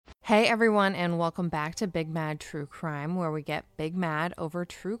Hey everyone, and welcome back to Big Mad True Crime, where we get big mad over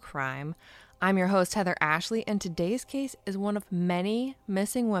true crime. I'm your host, Heather Ashley, and today's case is one of many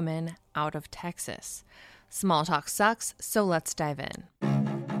missing women out of Texas. Small talk sucks, so let's dive in.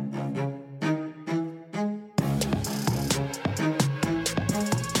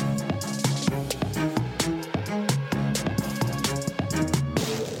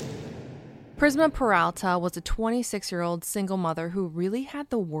 Prisma Peralta was a 26-year-old single mother who really had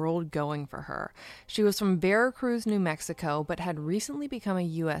the world going for her. She was from Veracruz, New Mexico, but had recently become a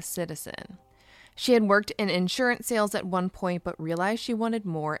U.S. citizen. She had worked in insurance sales at one point, but realized she wanted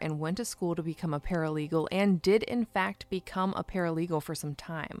more and went to school to become a paralegal and did, in fact, become a paralegal for some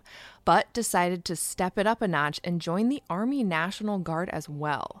time, but decided to step it up a notch and join the Army National Guard as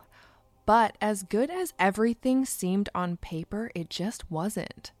well. But as good as everything seemed on paper, it just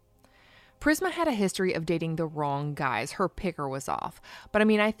wasn't. Prisma had a history of dating the wrong guys. Her picker was off. But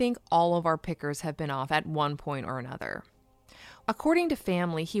I think all of our pickers have been off at one point or another. According to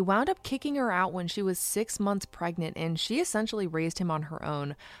family, he wound up kicking her out when she was 6 months pregnant, and she essentially raised him on her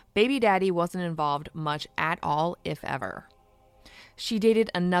own. Baby daddy wasn't involved much at all, if ever. She dated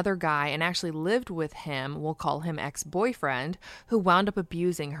another guy and actually lived with him, we'll call him ex-boyfriend, who wound up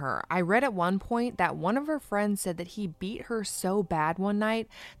abusing her. I read at one point that one of her friends said that he beat her so bad one night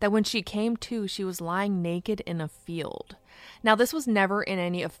that when she came to, she was lying naked in a field. Now, this was never in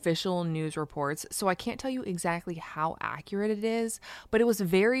any official news reports, so I can't tell you exactly how accurate it is, but it was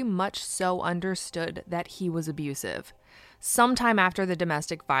very much so understood that he was abusive. Sometime after the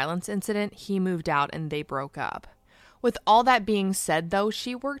domestic violence incident, he moved out and they broke up. With all that being said, though,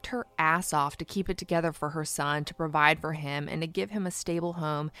 she worked her ass off to keep it together for her son, to provide for him, and to give him a stable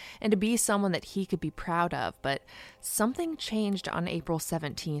home, and to be someone that he could be proud of. But something changed on April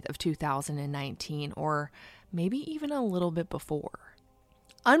 17th of 2019, or maybe even a little bit before.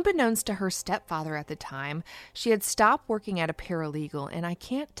 Unbeknownst to her stepfather at the time, she had stopped working at a paralegal, and I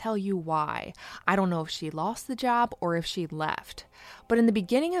can't tell you why. I don't know if she lost the job or if she left. But in the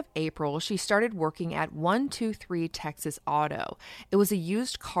beginning of April, she started working at 123 Texas Auto. It was a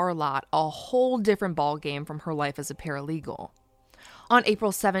used car lot, a whole different ballgame from her life as a paralegal. On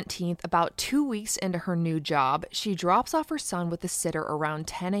April 17th, about 2 weeks into her new job, she drops off her son with a sitter around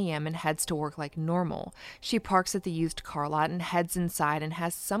 10 a.m. and heads to work like normal. She parks at the used car lot and heads inside and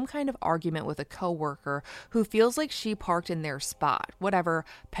has some kind of argument with a coworker who feels like she parked in their spot, whatever,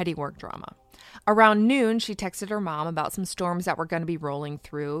 petty work drama. Around noon, she texted her mom about some storms that were going to be rolling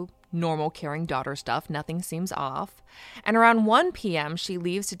through. Normal caring daughter stuff, nothing seems off. And around 1 p.m., she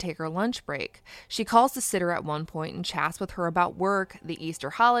leaves to take her lunch break. She calls the sitter at one point and chats with her about work, the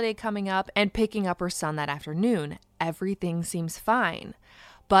Easter holiday coming up, and picking up her son that afternoon. Everything seems fine.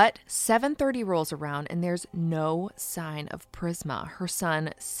 But 7:30 rolls around and there's no sign of Prisma, her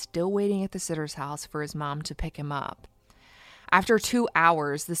son still waiting at the sitter's house for his mom to pick him up. After 2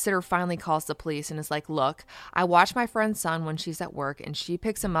 hours, the sitter finally calls the police and is like, look, I watch my friend's son when she's at work and she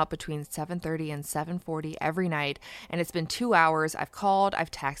picks him up between 7:30 and 7:40 every night, and it's been 2 hours, I've called,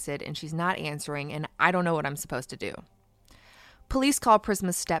 I've texted, and she's not answering, and I don't know what I'm supposed to do. Police called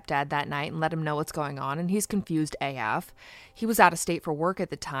Prisma's stepdad that night and let him know what's going on, and he's confused AF. He was out of state for work at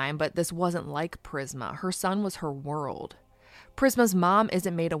the time, but this wasn't like Prisma. Her son was her world. Prisma's mom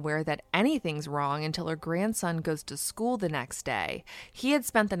isn't made aware that anything's wrong until her grandson goes to school the next day. He had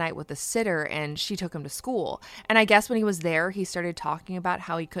spent the night with a sitter and she took him to school. And I guess when he was there, he started talking about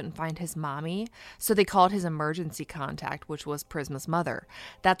how he couldn't find his mommy. So they called his emergency contact, which was Prisma's mother.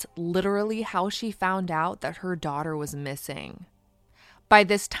 That's literally how she found out that her daughter was missing. By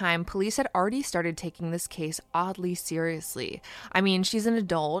this time, police had already started taking this case oddly seriously. She's an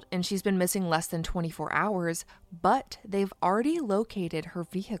adult and she's been missing less than 24 hours, but they've already located her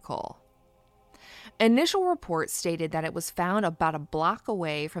vehicle. Initial reports stated that it was found about a block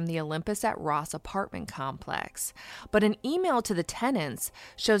away from the Olympus at Ross apartment complex, but an email to the tenants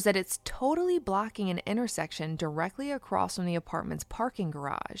shows that it's totally blocking an intersection directly across from the apartment's parking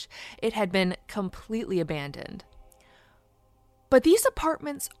garage. It had been completely abandoned. But these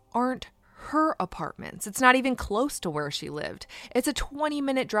apartments aren't her apartments. It's not even close to where she lived. It's a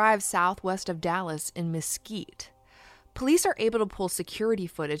 20-minute drive southwest of Dallas in Mesquite. Police are able to pull security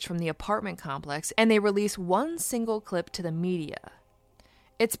footage from the apartment complex, and they release one single clip to the media.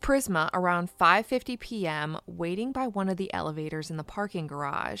 It's Prisma around 5:50 p.m. waiting by one of the elevators in the parking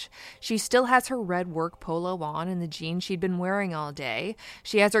garage. She still has her red work polo on and the jeans she'd been wearing all day.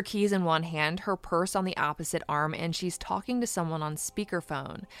 She has her keys in one hand, her purse on the opposite arm, and she's talking to someone on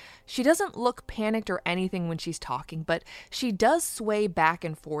speakerphone. She doesn't look panicked or anything when she's talking, but she does sway back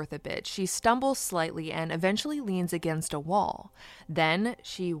and forth a bit. She stumbles slightly and eventually leans against a wall. Then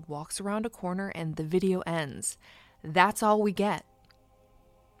she walks around a corner and the video ends. That's all we get.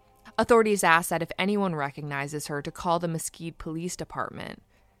 Authorities ask that if anyone recognizes her to call the Mesquite Police Department.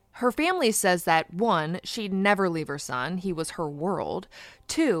 Her family says that 1, she'd never leave her son, he was her world.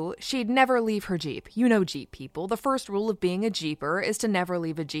 2, she'd never leave her Jeep. You know Jeep people. The first rule of being a Jeeper is to never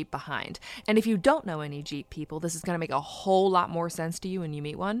leave a Jeep behind. And if you don't know any Jeep people, this is going to make a whole lot more sense to you when you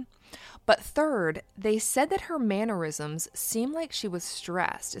meet one. But 3rd, they said that her mannerisms seemed like she was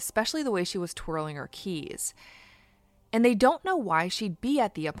stressed, especially the way she was twirling her keys. And they don't know why she'd be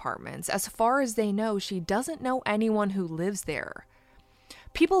at the apartments. As far as they know, she doesn't know anyone who lives there.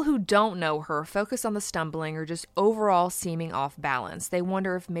 People who don't know her focus on the stumbling or just overall seeming off balance. They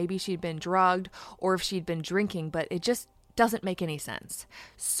wonder if maybe she'd been drugged or if she'd been drinking, but it just doesn't make any sense.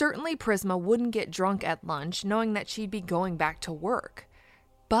 Certainly Prisma wouldn't get drunk at lunch knowing that she'd be going back to work.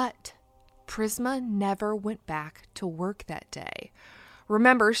 But Prisma never went back to work that day.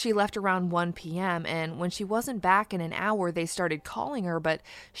 Remember, she left around 1 p.m., and when she wasn't back in an hour, they started calling her, but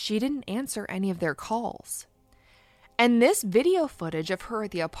she didn't answer any of their calls. And this video footage of her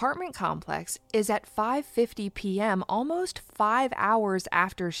at the apartment complex is at 5:50 p.m., almost 5 hours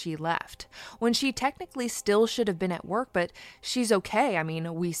after she left, when she technically still should have been at work, but she's okay. I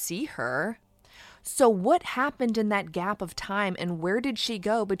mean, we see her. So what happened in that gap of time, and where did she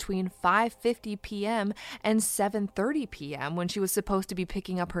go between 5:50 p.m. and 7:30 p.m. when she was supposed to be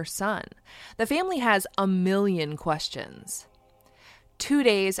picking up her son? The family has a million questions. 2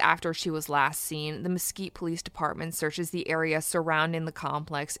 days after she was last seen, the Mesquite Police Department searches the area surrounding the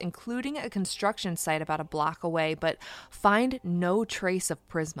complex, including a construction site about a block away, but find no trace of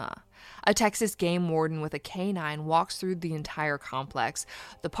Prisma. A Texas game warden with a canine walks through the entire complex,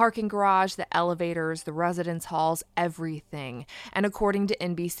 the parking garage, the elevators, the residence halls, everything. And according to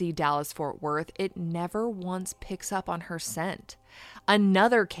NBC Dallas-Fort Worth, it never once picks up on her scent.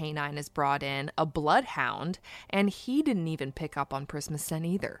 Another canine is brought in, a bloodhound, and he didn't even pick up on Prisma's scent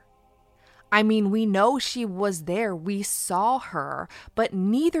either. I mean, we know she was there, we saw her, but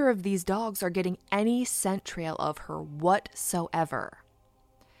neither of these dogs are getting any scent trail of her whatsoever.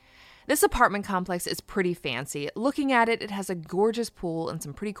 This apartment complex is pretty fancy. Looking at it, it has a gorgeous pool and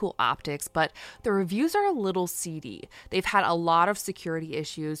some pretty cool optics, but the reviews are a little seedy. They've had a lot of security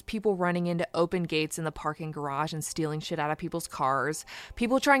issues, people running into open gates in the parking garage and stealing shit out of people's cars,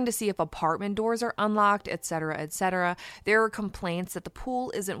 people trying to see if apartment doors are unlocked, etc., etc. There are complaints that the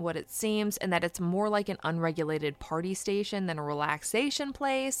pool isn't what it seems and that it's more like an unregulated party station than a relaxation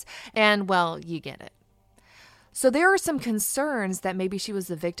place, and, well, you get it. So there are some concerns that maybe she was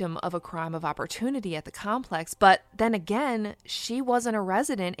the victim of a crime of opportunity at the complex, but then again, she wasn't a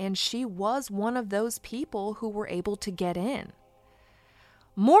resident and she was one of those people who were able to get in.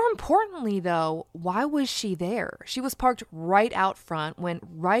 More importantly, though, why was she there? She was parked right out front, went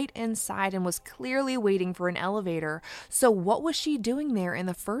right inside, and was clearly waiting for an elevator. So what was she doing there in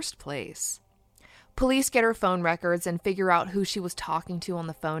the first place? Police get her phone records and figure out who she was talking to on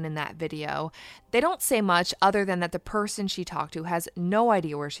the phone in that video. They don't say much other than that the person she talked to has no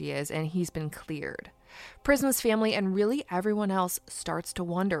idea where she is and he's been cleared. Prisma's family and really everyone else starts to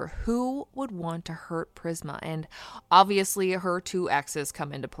wonder who would want to hurt Prisma, and obviously her 2 exes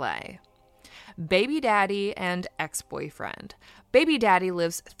come into play. Baby daddy and ex-boyfriend. Baby daddy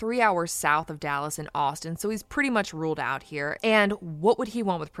lives 3 hours south of Dallas in Austin, so he's pretty much ruled out here. And what would he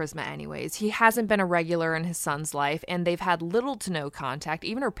want with Prisma anyways? He hasn't been a regular in his son's life, and they've had little to no contact.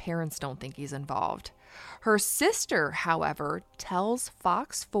 Even her parents don't think he's involved. Her sister, however, tells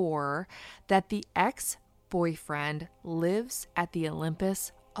Fox 4 that the ex-boyfriend lives at the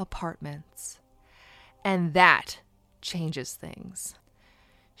Olympus Apartments. And that changes things.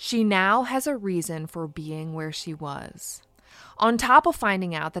 She now has a reason for being where she was. On top of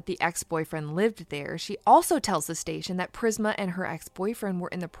finding out that the ex-boyfriend lived there, she also tells the station that Prisma and her ex-boyfriend were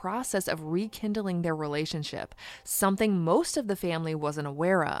in the process of rekindling their relationship, something most of the family wasn't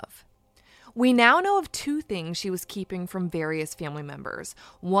aware of. We now know of 2 things she was keeping from various family members.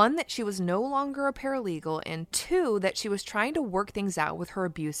 1, that she was no longer a paralegal, and 2, that she was trying to work things out with her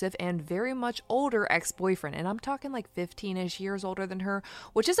abusive and very much older ex-boyfriend. And I'm talking like 15-ish years older than her,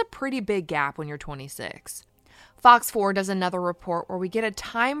 which is a pretty big gap when you're 26. Fox 4 does another report where we get a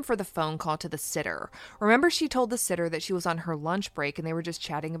time for the phone call to the sitter. Remember, she told the sitter that she was on her lunch break and they were just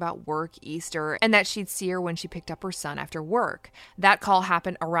chatting about work, Easter, and that she'd see her when she picked up her son after work. That call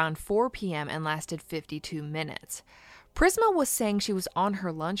happened around 4 p.m. and lasted 52 minutes. Prisma was saying she was on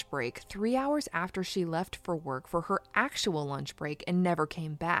her lunch break 3 hours after she left for work for her actual lunch break and never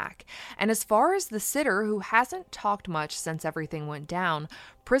came back. And as far as the sitter, who hasn't talked much since everything went down,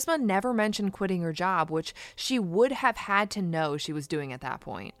 Prisma never mentioned quitting her job, which she would have had to know she was doing at that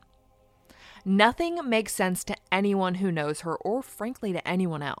point. Nothing makes sense to anyone who knows her, or frankly to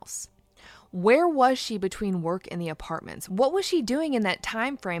anyone else. Where was she between work and the apartments? What was she doing in that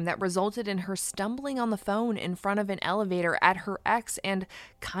time frame that resulted in her stumbling on the phone in front of an elevator at her ex and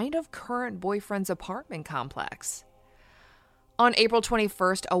kind of current boyfriend's apartment complex? On April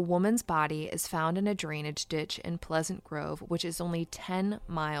 21st, a woman's body is found in a drainage ditch in Pleasant Grove, which is only 10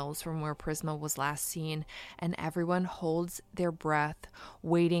 miles from where Prisma was last seen, and everyone holds their breath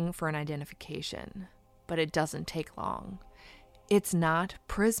waiting for an identification. But it doesn't take long. It's not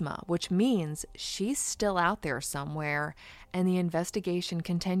Prisma, which means she's still out there somewhere, and the investigation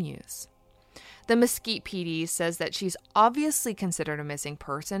continues. The Mesquite PD says that she's obviously considered a missing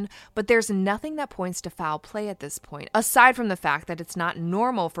person, but there's nothing that points to foul play at this point, aside from the fact that it's not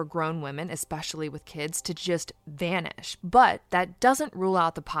normal for grown women, especially with kids, to just vanish. But that doesn't rule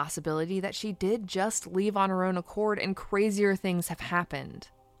out the possibility that she did just leave on her own accord and crazier things have happened.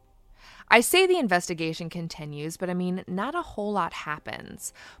 I say the investigation continues, but I mean, not a whole lot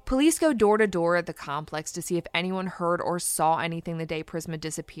happens. Police go door to door at the complex to see if anyone heard or saw anything the day Prisma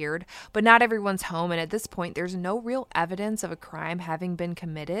disappeared, but not everyone's home, and at this point, there's no real evidence of a crime having been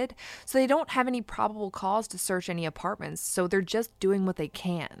committed, so they don't have any probable cause to search any apartments, so they're just doing what they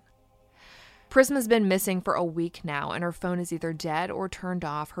can. Prisma's been missing for a week now, and her phone is either dead or turned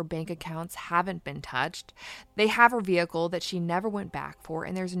off. Her bank accounts haven't been touched. They have her vehicle that she never went back for,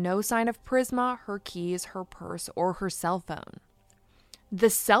 and there's no sign of Prisma, her keys, her purse, or her cell phone. The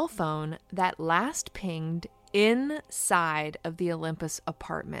cell phone that last pinged inside of the Olympus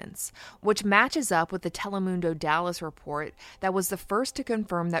apartments, which matches up with the Telemundo Dallas report that was the first to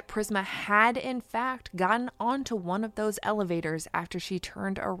confirm that Prisma had in fact gotten onto one of those elevators after she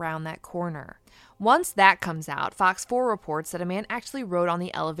turned around that corner. Once that comes out, Fox 4 reports that a man actually rode on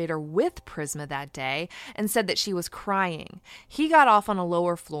the elevator with Prisma that day and said that she was crying. He got off on a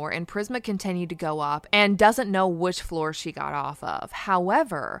lower floor and Prisma continued to go up and doesn't know which floor she got off of.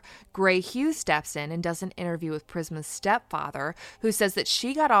 However, Gray Hughes steps in and does an interview with Prisma's stepfather, who says that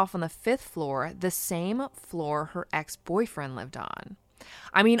she got off on the 5th floor, the same floor her ex-boyfriend lived on.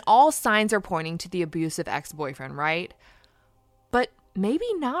 I mean, all signs are pointing to the abusive ex-boyfriend, right? But maybe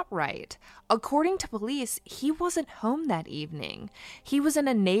not right. According to police, he wasn't home that evening. He was in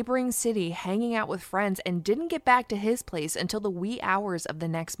a neighboring city hanging out with friends and didn't get back to his place until the wee hours of the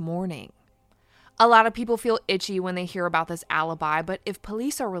next morning. A lot of people feel itchy when they hear about this alibi, but if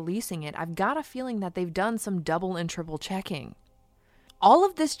police are releasing it, I've got a feeling that they've done some double and triple checking. All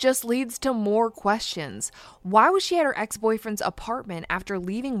of this just leads to more questions. Why was she at her ex-boyfriend's apartment after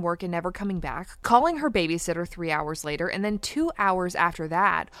leaving work and never coming back, calling her babysitter 3 hours later, and then 2 hours after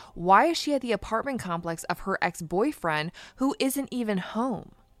that? Why is she at the apartment complex of her ex-boyfriend who isn't even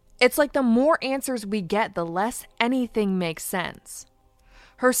home? It's like the more answers we get, the less anything makes sense.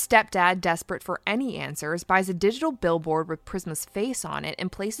 Her stepdad, desperate for any answers, buys a digital billboard with Prisma's face on it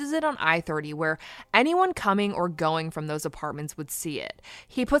and places it on I-30 where anyone coming or going from those apartments would see it.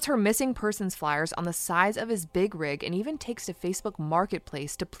 He puts her missing persons flyers on the sides of his big rig and even takes to Facebook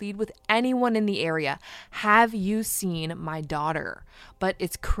Marketplace to plead with anyone in the area. Have you seen my daughter? But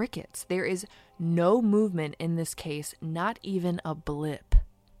it's crickets. There is no movement in this case, not even a blip.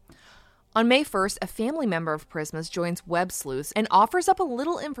 On May 1st, a family member of Prisma's joins Web Sleuths and offers up a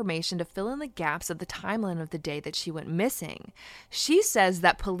little information to fill in the gaps of the timeline of the day that she went missing. She says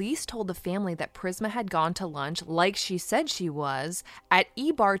that police told the family that Prisma had gone to lunch, like she said she was, at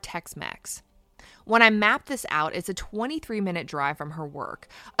E-Bar Tex-Mex. When I map this out, it's a 23-minute drive from her work.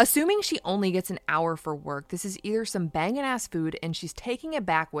 Assuming she only gets an hour for work, this is either some bangin'-ass food and she's taking it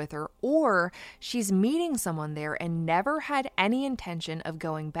back with her, or she's meeting someone there and never had any intention of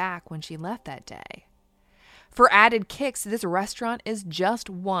going back when she left that day. For added kicks, this restaurant is just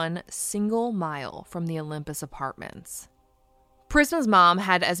 1 single mile from the Olympus apartments. Prisma's mom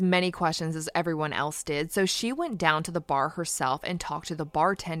had as many questions as everyone else did, so she went down to the bar herself and talked to the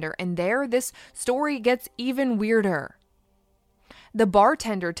bartender, and there this story gets even weirder. The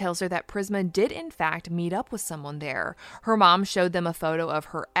bartender tells her that Prisma did in fact meet up with someone there. Her mom showed them a photo of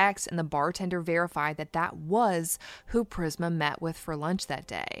her ex, and the bartender verified that that was who Prisma met with for lunch that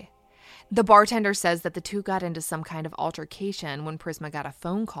day. The bartender says that the two got into some kind of altercation when Prisma got a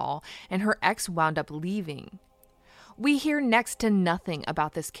phone call and her ex wound up leaving. We hear next to nothing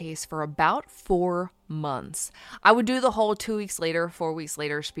about this case for about 4 months. I would do the whole 2 weeks later, 4 weeks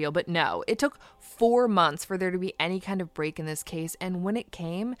later spiel, but no, it took 4 months for there to be any kind of break in this case, and when it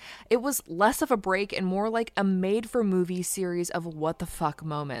came, it was less of a break and more like a made-for-movie series of what the fuck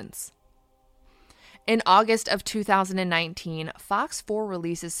moments. In August of 2019, Fox 4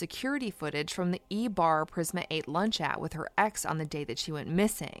 releases security footage from the E-bar Prisma ate lunch at with her ex on the day that she went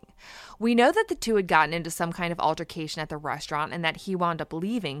missing. We know that the two had gotten into some kind of altercation at the restaurant and that he wound up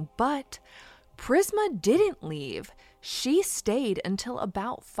leaving, but Prisma didn't leave. She stayed until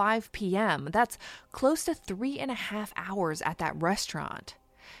about 5 p.m. That's close to 3.5 hours at that restaurant.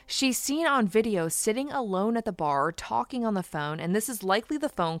 She's seen on video sitting alone at the bar, talking on the phone, and this is likely the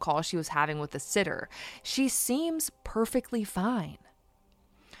phone call she was having with the sitter. She seems perfectly fine.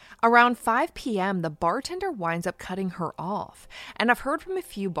 Around 5 p.m., the bartender winds up cutting her off. And I've heard from a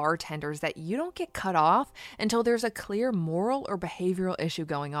few bartenders that you don't get cut off until there's a clear moral or behavioral issue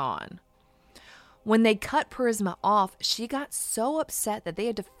going on. When they cut Prisma off, she got so upset that they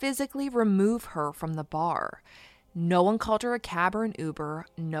had to physically remove her from the bar. No one called her a cab or an Uber.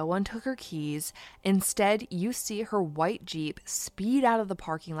 No one took her keys. Instead, you see her white Jeep speed out of the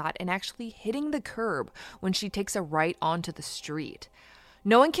parking lot and actually hitting the curb when she takes a right onto the street.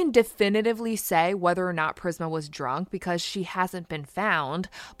 No one can definitively say whether or not Prisma was drunk because she hasn't been found,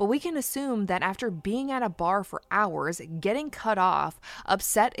 but we can assume that after being at a bar for hours, getting cut off,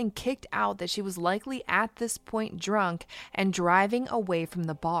 upset and kicked out, that she was likely at this point drunk and driving away from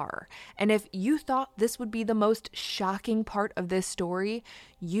the bar. And if you thought this would be the most shocking part of this story,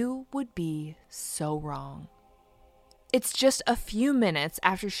 you would be so wrong. It's just a few minutes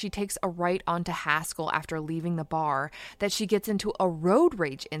after she takes a right onto Haskell after leaving the bar that she gets into a road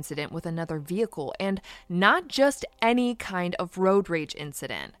rage incident with another vehicle, and not just any kind of road rage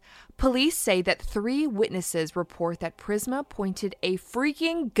incident. Police say that 3 witnesses report that Prisma pointed a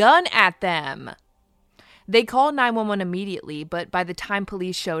freaking gun at them. They called 911 immediately, but by the time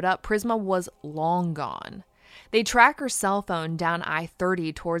police showed up, Prisma was long gone. They track her cell phone down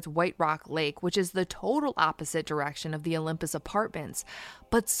I-30 towards White Rock Lake, which is the total opposite direction of the Olympus apartments.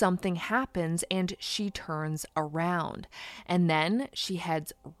 But something happens and she turns around. And then she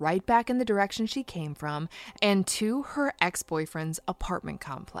heads right back in the direction she came from and to her ex-boyfriend's apartment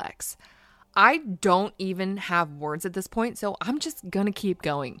complex. I don't even have words at this point, so I'm just gonna keep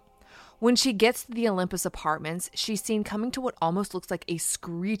going. When she gets to the Olympus apartments, she's seen coming to what almost looks like a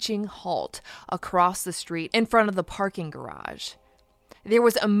screeching halt across the street in front of the parking garage. There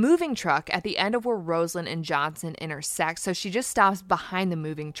was a moving truck at the end of where Roseland and Johnson intersect, so she just stops behind the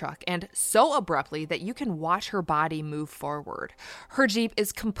moving truck, and so abruptly that you can watch her body move forward. Her Jeep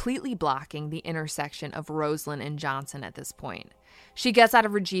is completely blocking the intersection of Roseland and Johnson at this point. She gets out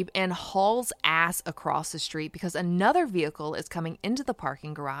of her Jeep and hauls ass across the street because another vehicle is coming into the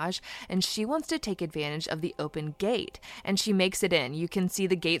parking garage and she wants to take advantage of the open gate, and she makes it in. You can see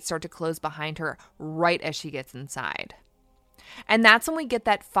the gate start to close behind her right as she gets inside. And that's when we get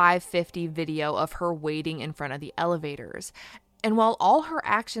that 5:50 video of her waiting in front of the elevators. And while all her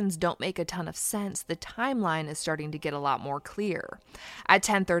actions don't make a ton of sense, the timeline is starting to get a lot more clear. At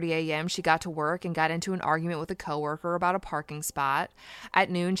 10:30 a.m., she got to work and got into an argument with a coworker about a parking spot. At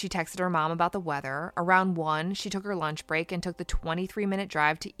noon, she texted her mom about the weather. Around 1, she took her lunch break and took the 23-minute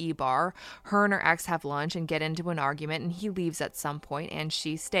drive to E-bar. Her and her ex have lunch and get into an argument, and he leaves at some point, and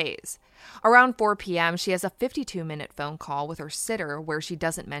she stays. Around 4 p.m., she has a 52-minute phone call with her sitter where she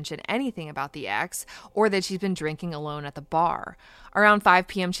doesn't mention anything about the ex or that she's been drinking alone at the bar. Around 5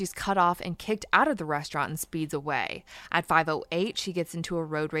 p.m., she's cut off and kicked out of the restaurant and speeds away. At 5:08, she gets into a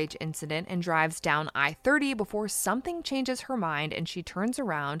road rage incident and drives down I-30 before something changes her mind and she turns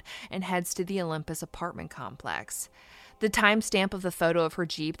around and heads to the Olympus apartment complex. The timestamp of the photo of her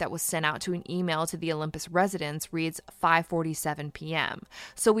Jeep that was sent out to an email to the Olympus residents reads 5:47 p.m.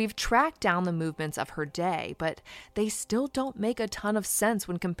 So we've tracked down the movements of her day, but they still don't make a ton of sense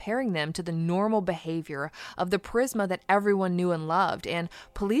when comparing them to the normal behavior of the Prisma that everyone knew and loved, and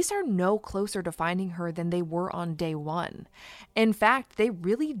police are no closer to finding her than they were on day 1. In fact, they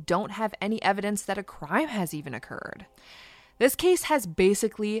really don't have any evidence that a crime has even occurred. This case has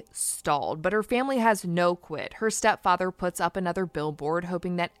basically stalled, but her family has no quit. Her stepfather puts up another billboard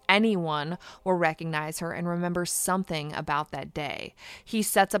hoping that anyone will recognize her and remember something about that day. He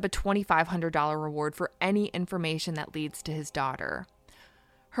sets up a $2,500 reward for any information that leads to his daughter.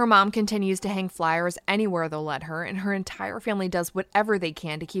 Her mom continues to hang flyers anywhere they'll let her, and her entire family does whatever they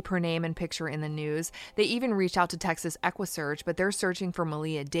can to keep her name and picture in the news. They even reached out to Texas EquiSearch, but they're searching for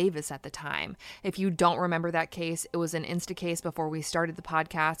Malia Davis at the time. If you don't remember that case, it was an Insta case before we started the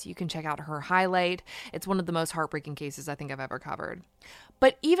podcast. You can check out her highlight. It's one of the most heartbreaking cases I think I've ever covered.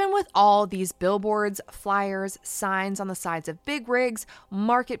 But even with all these billboards, flyers, signs on the sides of big rigs,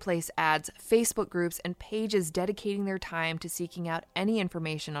 marketplace ads, Facebook groups, and pages dedicating their time to seeking out any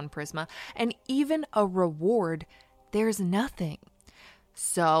information on Prisma, and even a reward, there's nothing.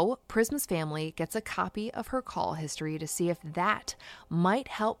 So Prisma's family gets a copy of her call history to see if that might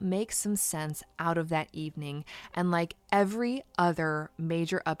help make some sense out of that evening. And like every other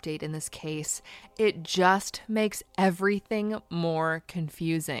major update in this case, it just makes everything more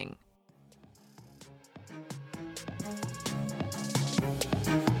confusing.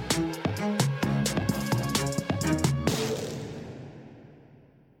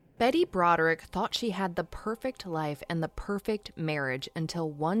 Betty Broderick thought she had the perfect life and the perfect marriage until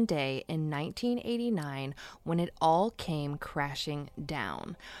one day in 1989 when it all came crashing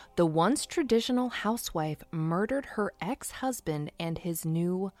down. The once traditional housewife murdered her ex-husband and his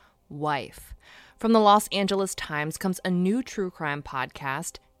new wife. From the Los Angeles Times comes a new true crime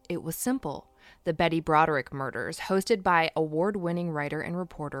podcast, It Was Simple: The Betty Broderick Murders, hosted by award-winning writer and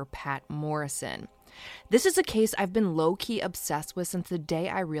reporter Pat Morrison. This is a case I've been low-key obsessed with since the day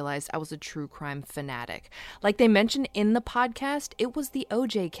I realized I was a true crime fanatic. Like they mentioned in the podcast, it was the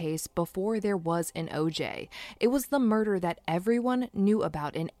OJ case before there was an OJ. It was the murder that everyone knew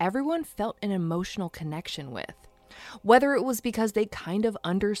about and everyone felt an emotional connection with. Whether it was because they kind of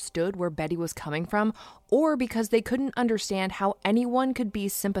understood where Betty was coming from, or because they couldn't understand how anyone could be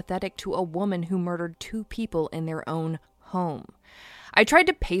sympathetic to a woman who murdered two people in their own home. I tried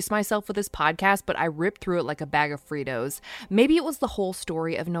to pace myself with this podcast, but I ripped through it like a bag of Fritos. Maybe it was the whole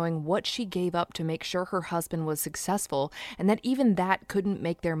story of knowing what she gave up to make sure her husband was successful, and that even that couldn't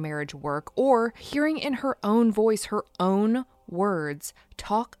make their marriage work, or hearing in her own voice, her own words,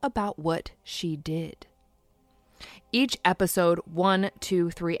 talk about what she did. Each episode, 1,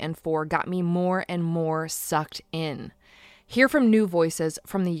 2, 3, and 4, got me more and more sucked in. Hear from new voices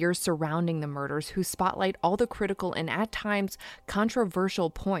from the years surrounding the murders who spotlight all the critical and at times controversial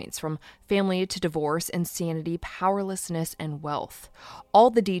points, from family to divorce, insanity, powerlessness, and wealth. All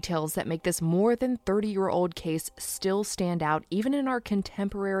the details that make this more than 30-year-old case still stand out even in our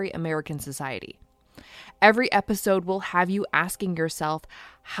contemporary American society. Every episode will have you asking yourself,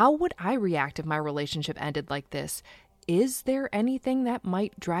 how would I react if my relationship ended like this? Is there anything that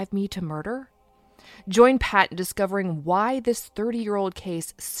might drive me to murder? Join Pat in discovering why this 30-year-old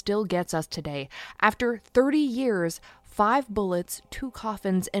case still gets us today. After 30 years, 5 bullets, 2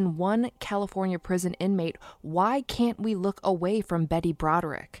 coffins, and 1 California prison inmate, why can't we look away from Betty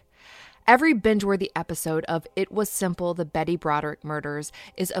Broderick? Every binge-worthy episode of It Was Simple: The Betty Broderick Murders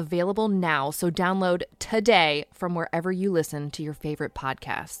is available now, so download today from wherever you listen to your favorite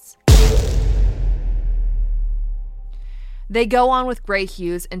podcasts. They go on with Gray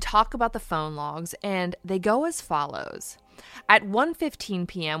Hughes and talk about the phone logs, and they go as follows. At 1:15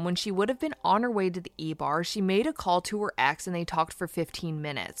 p.m., when she would have been on her way to the E-bar, she made a call to her ex and they talked for 15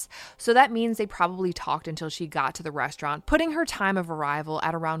 minutes. So that means they probably talked until she got to the restaurant, putting her time of arrival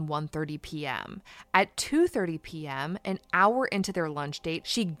at around 1:30 p.m. At 2:30 p.m., an hour into their lunch date,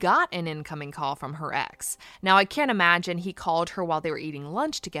 she got an incoming call from her ex. Now, I can't imagine he called her while they were eating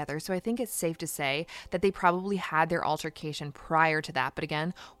lunch together, so I think it's safe to say that they probably had their altercation prior to that, but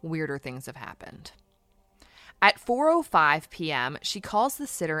again, weirder things have happened. At 4:05 p.m., she calls the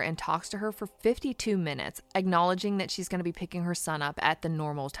sitter and talks to her for 52 minutes, acknowledging that she's going to be picking her son up at the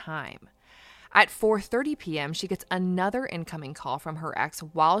normal time. At 4:30 p.m., she gets another incoming call from her ex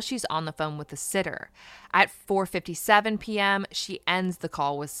while she's on the phone with the sitter. At 4:57 p.m., she ends the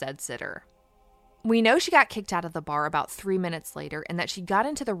call with said sitter. We know she got kicked out of the bar about 3 minutes later and that she got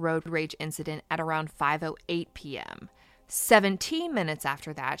into the road rage incident at around 5:08 p.m. 17 minutes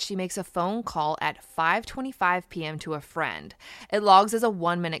after that, she makes a phone call at 5:25 p.m. to a friend. It logs as a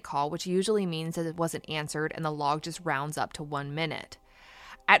 1-minute call, which usually means that it wasn't answered and the log just rounds up to 1 minute.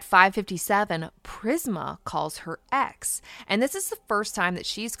 At 5:57, Prisma calls her ex, and this is the first time that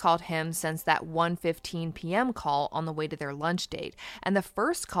she's called him since that 1:15 p.m. call on the way to their lunch date, and the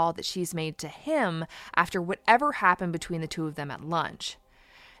first call that she's made to him after whatever happened between the two of them at lunch.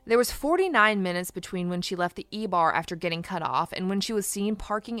 There was 49 minutes between when she left the E-bar after getting cut off and when she was seen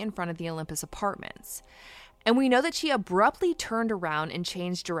parking in front of the Olympus Apartments. And we know that she abruptly turned around and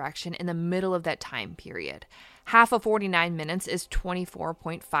changed direction in the middle of that time period. Half of 49 minutes is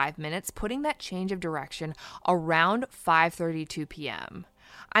 24.5 minutes, putting that change of direction around 5:32 p.m.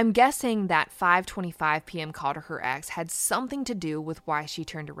 I'm guessing that 5:25 p.m. call to her ex had something to do with why she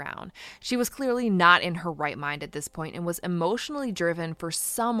turned around. She was clearly not in her right mind at this point and was emotionally driven for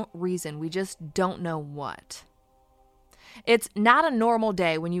some reason. We just don't know what. It's not a normal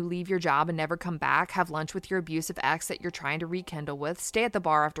day when you leave your job and never come back, have lunch with your abusive ex that you're trying to rekindle with, stay at the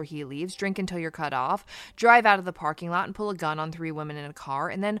bar after he leaves, drink until you're cut off, drive out of the parking lot and pull a gun on 3 women in a car,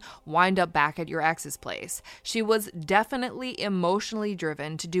 and then wind up back at your ex's place. She was definitely emotionally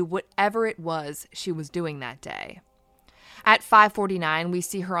driven to do whatever it was she was doing that day. At 5:49, we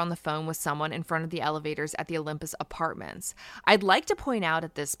see her on the phone with someone in front of the elevators at the Olympus Apartments. I'd like to point out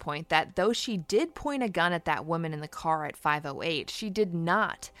at this point that though she did point a gun at that woman in the car at 5:08, she did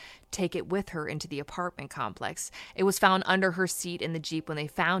not take it with her into the apartment complex. It was found under her seat in the Jeep when they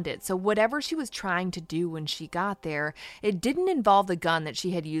found it, so whatever she was trying to do when she got there, it didn't involve the gun that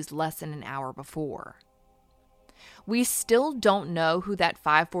she had used less than an hour before. We still don't know who that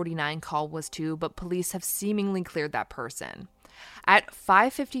 5:49 call was to, but police have seemingly cleared that person. At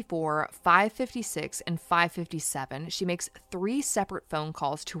 5:54, 5:56, and 5:57, she makes 3 separate phone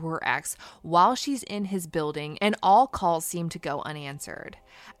calls to her ex while she's in his building, and all calls seem to go unanswered.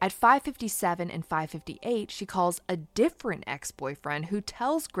 At 5:57 and 5:58, she calls a different ex-boyfriend who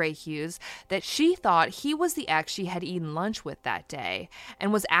tells Gray Hughes that she thought he was the ex she had eaten lunch with that day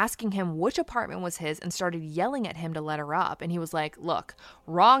and was asking him which apartment was his and started yelling at him to let her up. And he was like, "Look,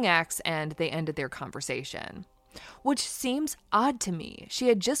 wrong ex," and they ended their conversation. Which seems odd to me. She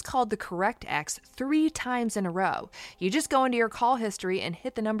had just called the correct ex 3 times in a row. You just go into your call history and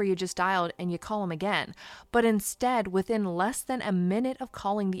hit the number you just dialed and you call him again. But instead, within less than a minute of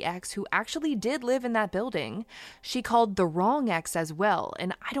calling the ex who actually did live in that building, she called the wrong ex as well,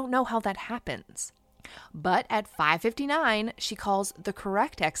 and I don't know how that happens. But at 5:59, she calls the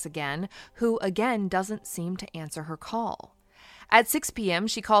correct ex again, who again doesn't seem to answer her call. At 6 p.m.,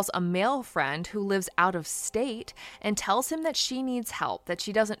 she calls a male friend who lives out of state and tells him that she needs help, that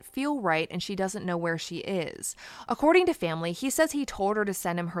she doesn't feel right, and she doesn't know where she is. According to family, he says he told her to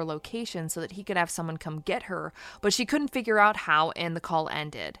send him her location so that he could have someone come get her, but she couldn't figure out how, and the call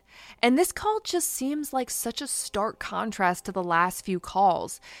ended. And this call just seems like such a stark contrast to the last few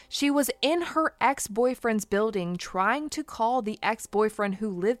calls. She was in her ex-boyfriend's building trying to call the ex-boyfriend who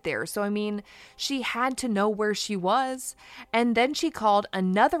lived there, so I mean, she had to know where she was. And then she called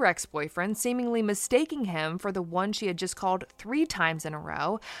another ex-boyfriend, seemingly mistaking him for the one she had just called 3 times in a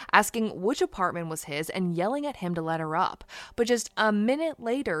row, asking which apartment was his and yelling at him to let her up. But just a minute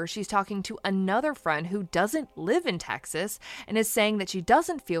later, she's talking to another friend who doesn't live in Texas and is saying that she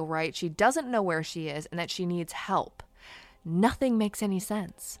doesn't feel right, she doesn't know where she is, and that she needs help. Nothing makes any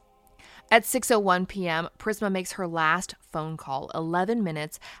sense. At 6:01 p.m., Prisma makes her last phone call 11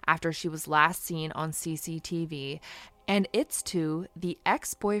 minutes after she was last seen on CCTV, and it's to the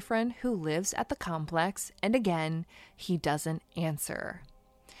ex-boyfriend who lives at the complex, and again, he doesn't answer.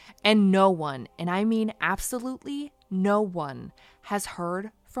 And no one, and I mean absolutely no one, has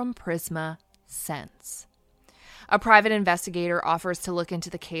heard from Prisma since. A private investigator offers to look into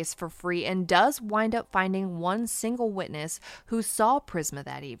the case for free and does wind up finding one single witness who saw Prisma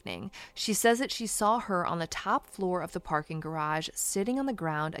that evening. She says that she saw her on the top floor of the parking garage, sitting on the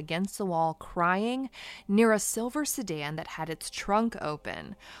ground against the wall, crying near a silver sedan that had its trunk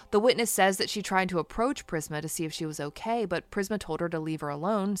open. The witness says that she tried to approach Prisma to see if she was okay, but Prisma told her to leave her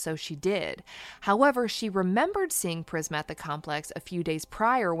alone, so she did. However, she remembered seeing Prisma at the complex a few days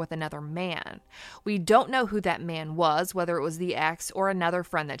prior with another man. We don't know who that man was, whether it was the ex or another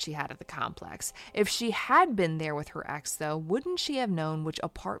friend that she had at the complex. If she had been there with her ex, though, wouldn't she have known which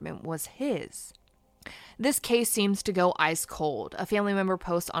apartment was his? This case seems to go ice cold. A family member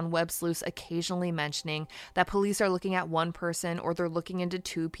posts on Web Sleuths occasionally mentioning that police are looking at one person or they're looking into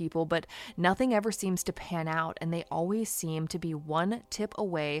 2 people, but nothing ever seems to pan out, and they always seem to be one tip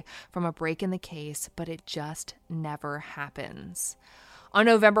away from a break in the case, but it just never happens. On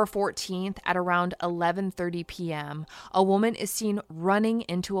November 14th at around 11:30 p.m., a woman is seen running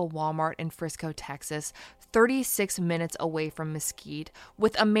into a Walmart in Frisco, Texas, 36 minutes away from Mesquite,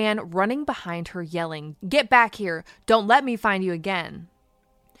 with a man running behind her yelling, "Get back here! Don't let me find you again!"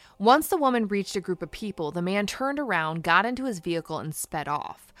 Once the woman reached a group of people, the man turned around, got into his vehicle, and sped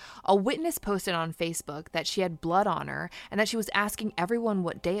off. A witness posted on Facebook that she had blood on her and that she was asking everyone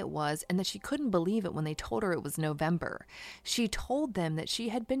what day it was and that she couldn't believe it when they told her it was November. She told them that she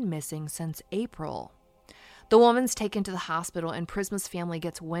had been missing since April. The woman's taken to the hospital, and Prisma's family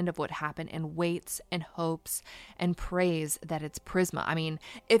gets wind of what happened and waits and hopes and prays that it's Prisma. I mean,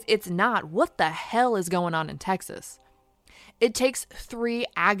 if it's not, what the hell is going on in Texas? It takes 3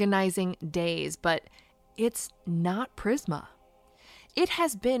 agonizing days, but it's not Prisma. It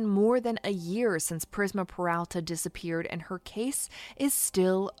has been more than a year since Prisma Peralta disappeared, and her case is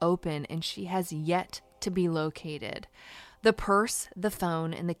still open, and she has yet to be located. The purse, the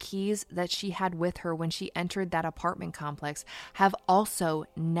phone, and the keys that she had with her when she entered that apartment complex have also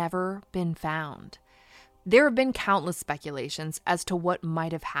never been found. There have been countless speculations as to what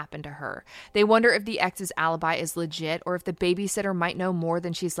might have happened to her. They wonder if the ex's alibi is legit, or if the babysitter might know more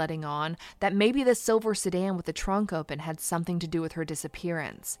than she's letting on, that maybe the silver sedan with the trunk open had something to do with her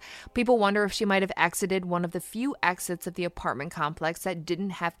disappearance. People wonder if she might have exited one of the few exits of the apartment complex that didn't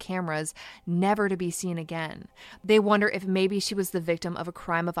have cameras, never to be seen again. They wonder if maybe she was the victim of a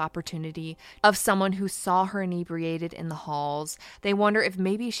crime of opportunity, of someone who saw her inebriated in the halls. They wonder if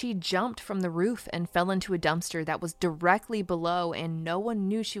maybe she jumped from the roof and fell into a dumpster that was directly below, and no one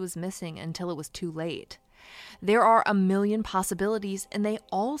knew she was missing until it was too late. There are a million possibilities, and they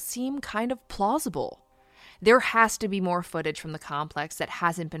all seem kind of plausible. There has to be more footage from the complex that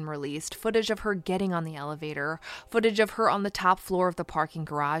hasn't been released, footage of her getting on the elevator, footage of her on the top floor of the parking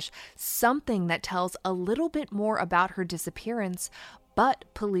garage, something that tells a little bit more about her disappearance, but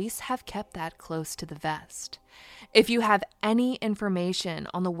police have kept that close to the vest. If you have any information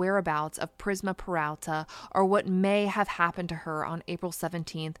on the whereabouts of Prisma Peralta or what may have happened to her on April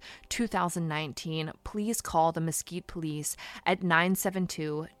 17th, 2019, please call the Mesquite Police at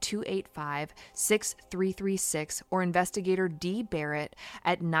 972-285-6336 or investigator D. Barrett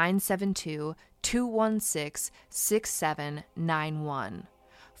at 972-216-6791.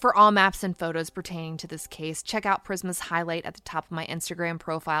 For all maps and photos pertaining to this case, check out Prisma's highlight at the top of my Instagram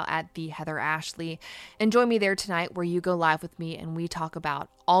profile at @TheHeatherAshley. And join me there tonight where you go live with me and we talk about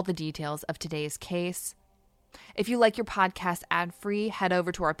all the details of today's case. If you like your podcast ad-free, head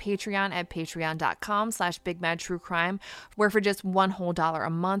over to our Patreon at patreon.com/BigMadTrueCrime, where for just $1 a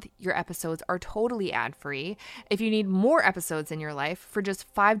month, your episodes are totally ad-free. If you need more episodes in your life, for just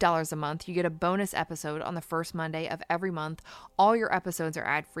 $5 a month, you get a bonus episode on the first Monday of every month. All your episodes are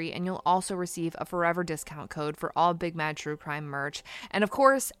ad-free, and you'll also receive a forever discount code for all Big Mad True Crime merch. And of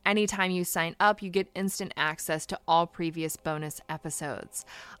course, anytime you sign up, you get instant access to all previous bonus episodes.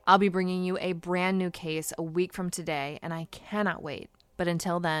 I'll be bringing you a brand new case a week from today, and I cannot wait. But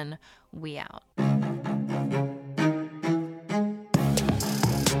until then, we out.